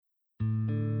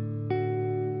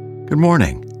Good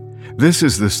morning. This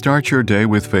is the Start Your Day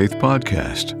with Faith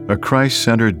podcast, a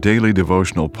Christ-centered daily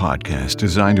devotional podcast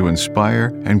designed to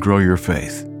inspire and grow your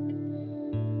faith.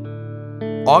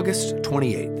 August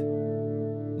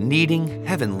 28th, Needing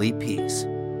Heavenly Peace.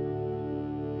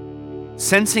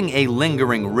 Sensing a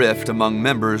lingering rift among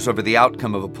members over the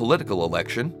outcome of a political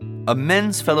election, a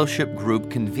men's fellowship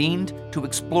group convened to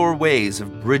explore ways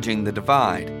of bridging the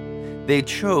divide. They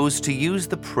chose to use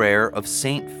the prayer of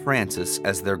St. Francis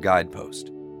as their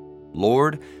guidepost.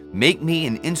 Lord, make me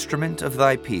an instrument of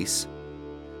thy peace.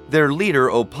 Their leader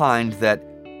opined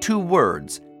that two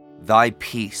words, thy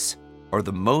peace, are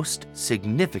the most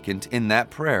significant in that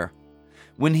prayer.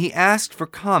 When he asked for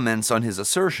comments on his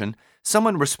assertion,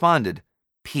 someone responded,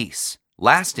 peace,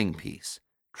 lasting peace,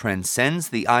 transcends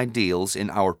the ideals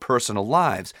in our personal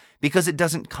lives because it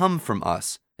doesn't come from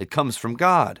us, it comes from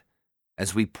God.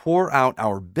 As we pour out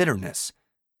our bitterness,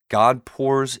 God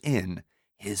pours in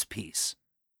His peace.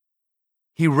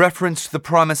 He referenced the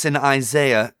promise in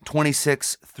Isaiah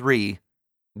 26:3,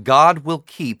 God will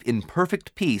keep in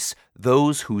perfect peace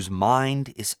those whose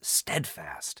mind is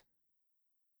steadfast.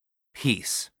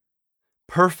 Peace.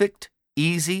 Perfect,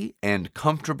 easy, and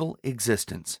comfortable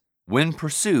existence, when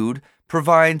pursued,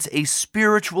 provides a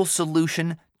spiritual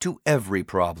solution to every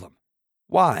problem.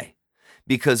 Why?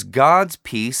 Because God's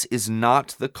peace is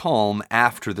not the calm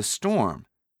after the storm.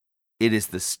 It is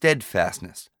the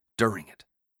steadfastness during it.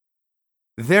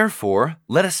 Therefore,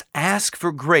 let us ask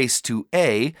for grace to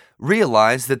A,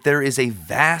 realize that there is a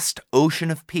vast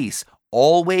ocean of peace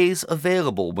always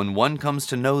available when one comes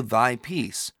to know thy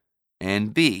peace,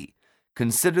 and B,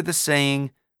 consider the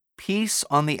saying, peace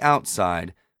on the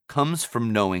outside comes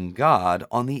from knowing God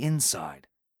on the inside,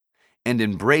 and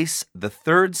embrace the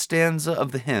third stanza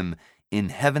of the hymn, in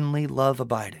heavenly love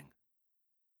abiding.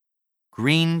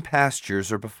 Green pastures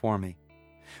are before me,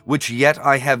 which yet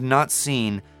I have not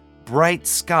seen. Bright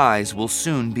skies will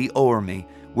soon be o'er me,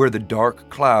 where the dark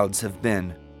clouds have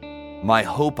been. My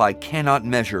hope I cannot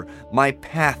measure, my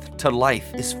path to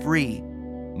life is free.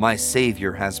 My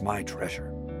Savior has my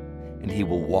treasure, and He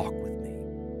will walk with me.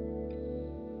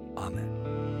 Amen.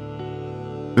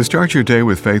 The Start Your Day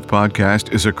with Faith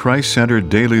podcast is a Christ-centered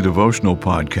daily devotional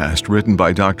podcast written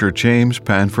by Dr. James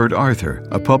Panford Arthur,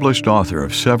 a published author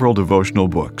of several devotional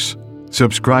books.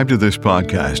 Subscribe to this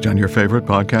podcast on your favorite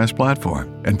podcast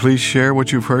platform, and please share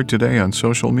what you've heard today on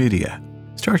social media.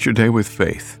 Start your day with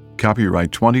faith.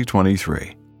 Copyright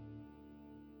 2023.